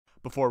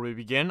Before we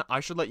begin, I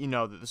should let you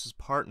know that this is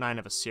part 9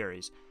 of a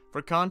series.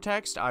 For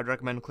context, I'd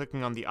recommend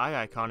clicking on the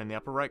eye icon in the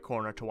upper right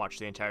corner to watch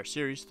the entire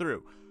series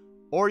through.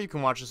 Or you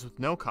can watch this with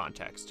no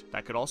context.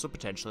 That could also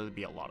potentially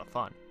be a lot of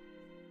fun.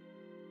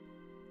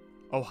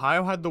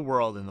 Ohio had the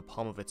world in the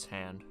palm of its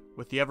hand.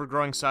 With the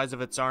ever-growing size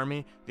of its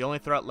army, the only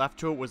threat left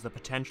to it was the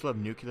potential of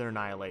nuclear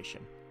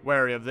annihilation.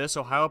 Wary of this,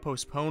 Ohio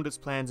postponed its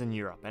plans in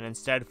Europe and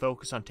instead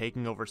focused on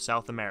taking over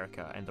South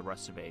America and the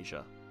rest of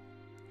Asia.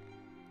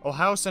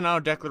 Ohio sent out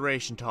a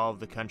declaration to all of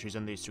the countries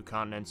on these two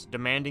continents,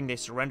 demanding they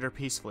surrender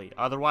peacefully,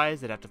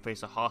 otherwise they'd have to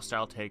face a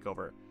hostile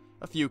takeover.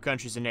 A few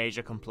countries in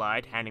Asia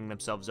complied, handing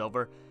themselves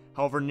over.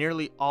 However,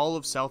 nearly all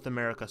of South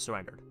America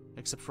surrendered,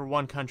 except for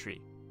one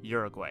country,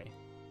 Uruguay.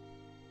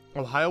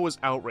 Ohio was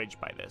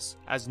outraged by this,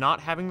 as not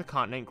having the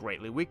continent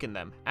greatly weakened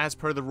them. As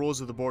per the rules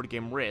of the board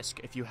game Risk,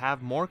 if you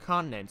have more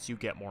continents, you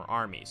get more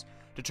armies.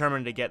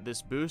 Determined to get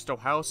this boost,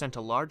 Ohio sent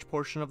a large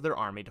portion of their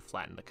army to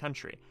flatten the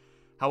country.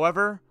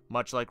 However,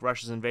 much like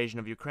Russia's invasion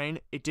of Ukraine,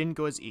 it didn't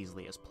go as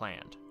easily as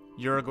planned.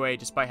 Uruguay,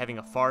 despite having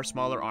a far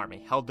smaller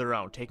army, held their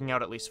own, taking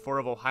out at least 4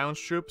 of Ohio's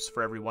troops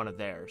for every one of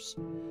theirs.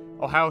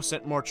 Ohio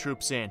sent more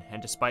troops in,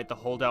 and despite the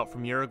holdout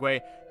from Uruguay,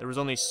 there was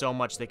only so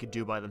much they could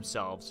do by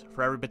themselves.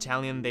 For every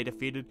battalion they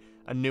defeated,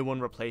 a new one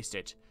replaced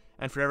it,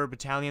 and for every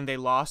battalion they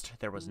lost,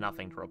 there was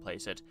nothing to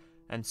replace it.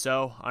 And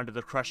so, under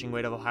the crushing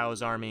weight of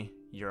Ohio's army,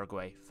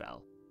 Uruguay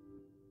fell.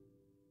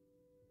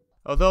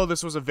 Although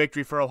this was a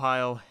victory for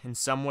Ohio, in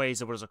some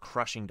ways it was a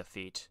crushing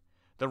defeat.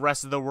 The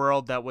rest of the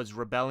world that was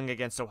rebelling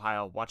against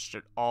Ohio watched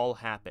it all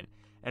happen,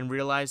 and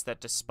realized that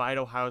despite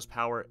Ohio's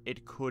power,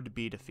 it could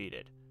be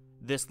defeated.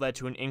 This led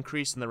to an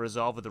increase in the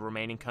resolve of the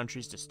remaining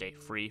countries to stay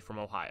free from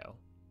Ohio.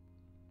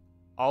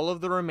 All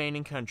of the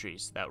remaining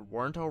countries that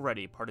weren't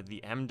already part of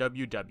the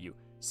MWW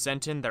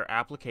sent in their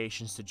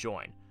applications to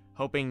join,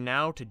 hoping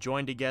now to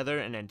join together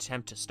in an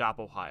attempt to stop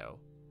Ohio.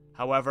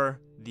 However,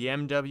 the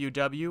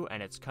MWW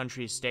and its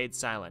countries stayed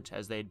silent,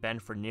 as they had been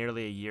for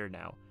nearly a year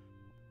now.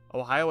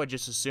 Ohio had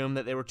just assumed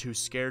that they were too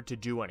scared to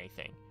do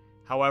anything.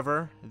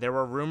 However, there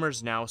were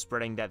rumors now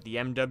spreading that the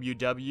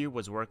MWW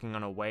was working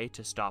on a way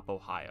to stop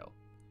Ohio.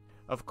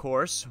 Of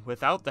course,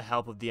 without the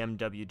help of the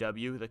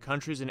MWW, the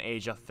countries in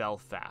Asia fell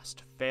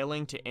fast,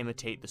 failing to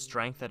imitate the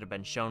strength that had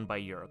been shown by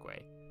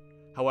Uruguay.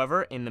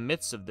 However, in the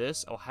midst of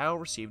this, Ohio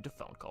received a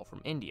phone call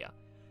from India.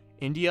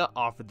 India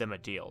offered them a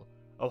deal.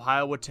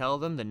 Ohio would tell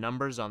them the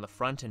numbers on the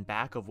front and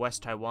back of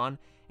West Taiwan,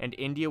 and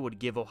India would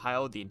give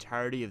Ohio the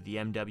entirety of the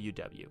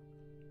MWW.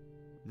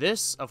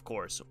 This, of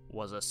course,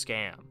 was a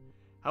scam.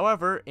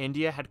 However,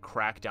 India had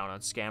cracked down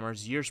on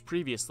scammers years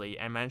previously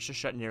and managed to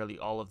shut nearly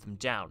all of them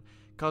down,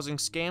 causing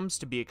scams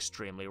to be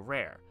extremely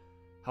rare.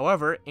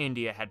 However,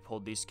 India had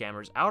pulled these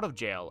scammers out of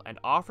jail and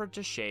offered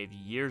to shave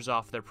years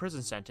off their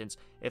prison sentence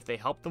if they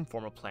helped them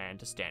form a plan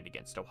to stand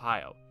against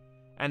Ohio.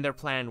 And their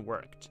plan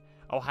worked.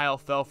 Ohio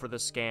fell for the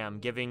scam,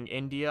 giving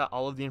India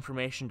all of the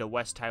information to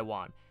West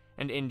Taiwan,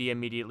 and India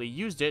immediately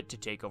used it to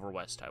take over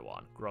West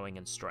Taiwan, growing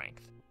in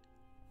strength.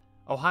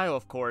 Ohio,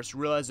 of course,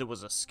 realized it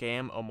was a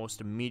scam almost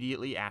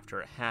immediately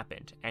after it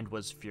happened, and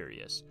was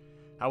furious.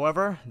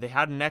 However, they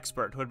had an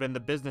expert who had been in the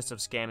business of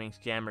scamming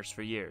scammers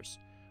for years,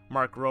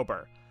 Mark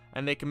Rober,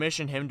 and they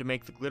commissioned him to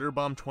make the Glitter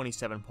Bomb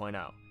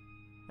 27.0.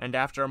 And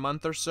after a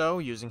month or so,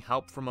 using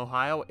help from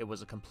Ohio, it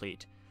was a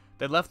complete.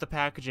 They left the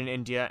package in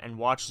India and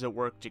watched as it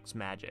worked its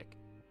magic.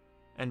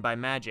 And by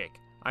magic,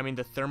 I mean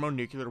the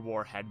thermonuclear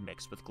warhead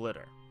mixed with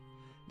glitter.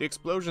 The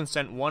explosion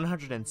sent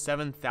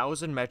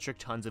 107,000 metric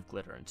tons of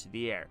glitter into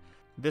the air.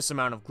 This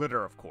amount of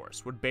glitter, of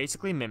course, would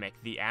basically mimic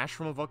the ash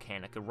from a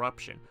volcanic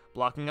eruption,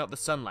 blocking out the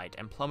sunlight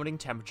and plummeting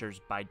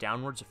temperatures by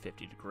downwards of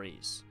 50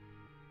 degrees.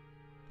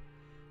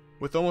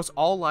 With almost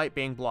all light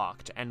being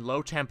blocked and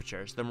low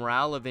temperatures, the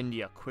morale of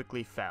India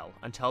quickly fell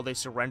until they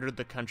surrendered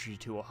the country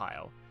to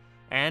Ohio.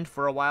 And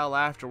for a while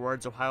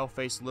afterwards, Ohio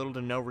faced little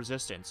to no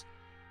resistance.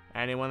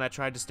 Anyone that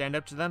tried to stand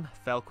up to them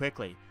fell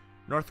quickly.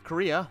 North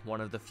Korea,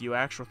 one of the few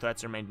actual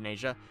threats remained in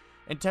Asia,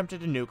 attempted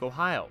to nuke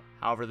Ohio.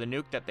 However, the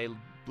nuke that they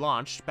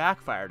launched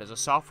backfired as a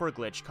software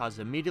glitch caused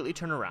them to immediately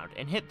turn around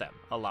and hit them,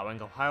 allowing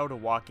Ohio to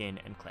walk in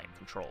and claim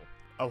control.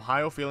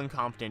 Ohio, feeling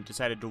confident,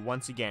 decided to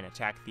once again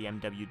attack the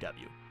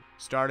MWW,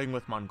 starting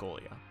with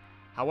Mongolia.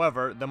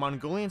 However, the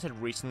Mongolians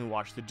had recently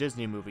watched the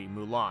Disney movie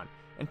Mulan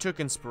and took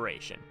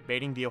inspiration,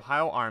 baiting the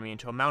Ohio army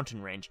into a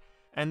mountain range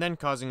and then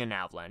causing an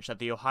avalanche that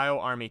the Ohio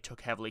army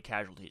took heavily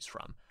casualties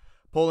from.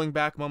 Pulling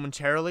back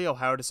momentarily,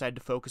 Ohio decided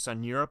to focus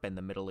on Europe and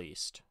the Middle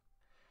East.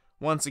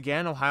 Once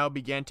again, Ohio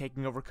began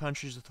taking over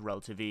countries with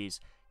relative ease,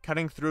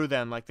 cutting through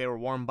them like they were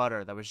warm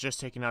butter that was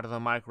just taken out of the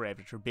microwave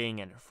after being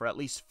in it for at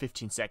least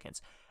 15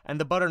 seconds. And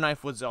the butter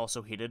knife was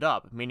also heated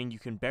up, meaning you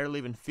can barely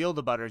even feel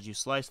the butter as you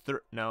slice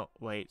through— No,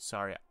 wait,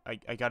 sorry,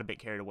 I got a bit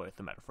carried away with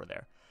the metaphor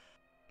there.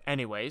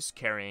 Anyways,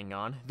 carrying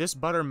on, this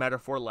butter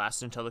metaphor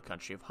lasted until the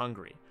country of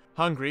Hungary.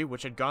 Hungary,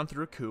 which had gone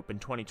through a coup in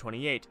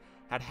 2028,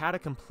 had had a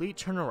complete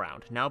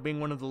turnaround, now being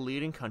one of the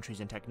leading countries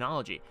in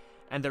technology,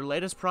 and their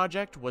latest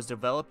project was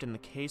developed in the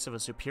case of a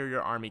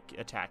superior army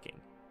attacking: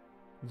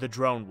 the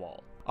drone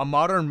wall. A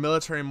modern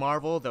military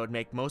marvel that would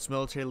make most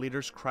military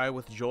leaders cry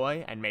with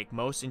joy and make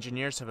most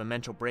engineers have a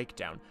mental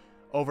breakdown.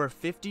 Over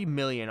 50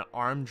 million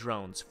armed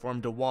drones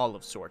formed a wall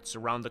of sorts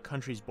around the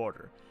country's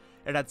border.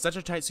 It had such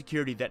a tight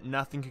security that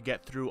nothing could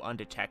get through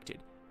undetected,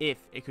 if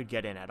it could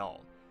get in at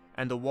all,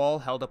 and the wall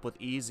held up with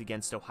ease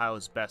against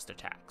Ohio's best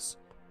attacks.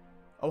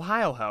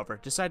 Ohio, however,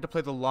 decided to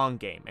play the long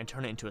game and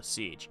turn it into a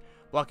siege,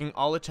 blocking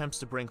all attempts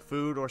to bring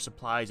food or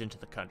supplies into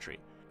the country.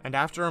 And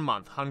after a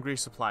month,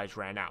 Hungary's supplies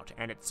ran out,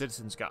 and its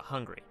citizens got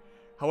hungry.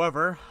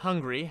 However,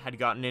 Hungary had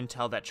gotten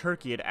intel that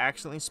Turkey had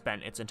accidentally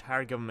spent its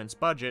entire government's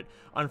budget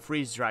on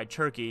freeze-dried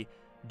turkey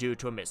due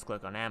to a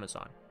misclick on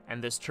Amazon.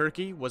 And this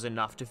turkey was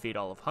enough to feed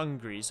all of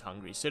Hungary's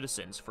hungry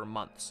citizens for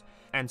months.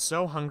 And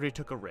so Hungary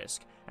took a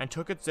risk, and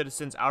took its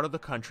citizens out of the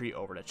country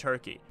over to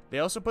Turkey. They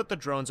also put the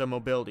drones on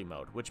mobility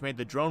mode, which made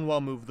the drone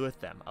wall move with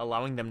them,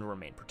 allowing them to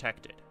remain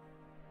protected.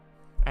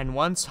 And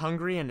once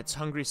Hungary and its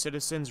hungry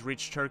citizens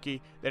reached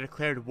Turkey, they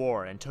declared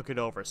war and took it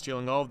over,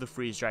 stealing all of the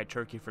freeze-dried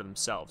turkey for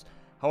themselves.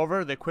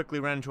 However, they quickly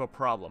ran into a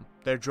problem.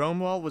 Their drone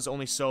wall was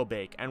only so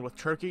big, and with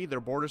Turkey, their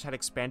borders had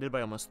expanded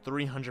by almost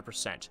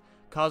 300%,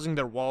 causing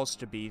their walls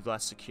to be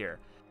less secure.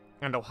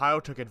 And Ohio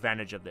took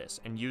advantage of this,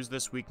 and used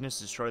this weakness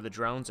to destroy the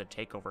drones and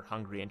take over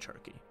Hungary and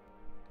Turkey.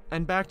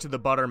 And back to the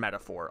butter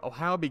metaphor,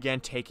 Ohio began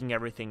taking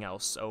everything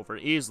else over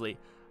easily,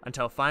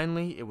 until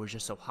finally it was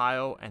just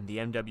Ohio and the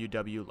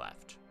MWW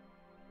left.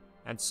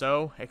 And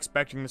so,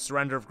 expecting the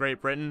surrender of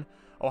Great Britain,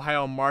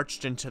 Ohio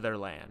marched into their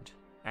land.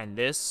 And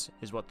this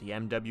is what the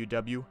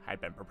MWW had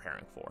been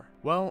preparing for.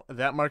 Well,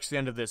 that marks the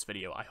end of this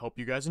video. I hope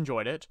you guys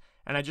enjoyed it,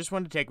 and I just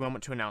wanted to take a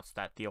moment to announce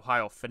that the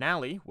Ohio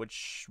finale,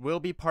 which will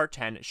be part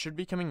 10, should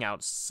be coming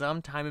out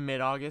sometime in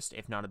mid-August,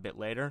 if not a bit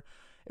later.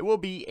 It will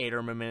be 8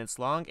 or more minutes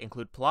long,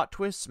 include plot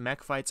twists,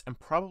 mech fights, and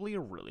probably a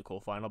really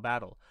cool final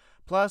battle.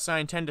 Plus, I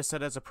intend to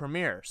set it as a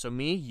premiere, so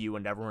me, you,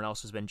 and everyone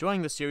else who's been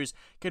enjoying the series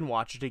can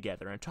watch it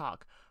together and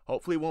talk.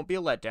 Hopefully it won't be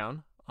a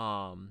letdown,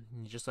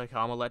 just like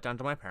how I'm a letdown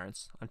to my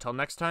parents. Until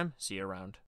next time, see you around.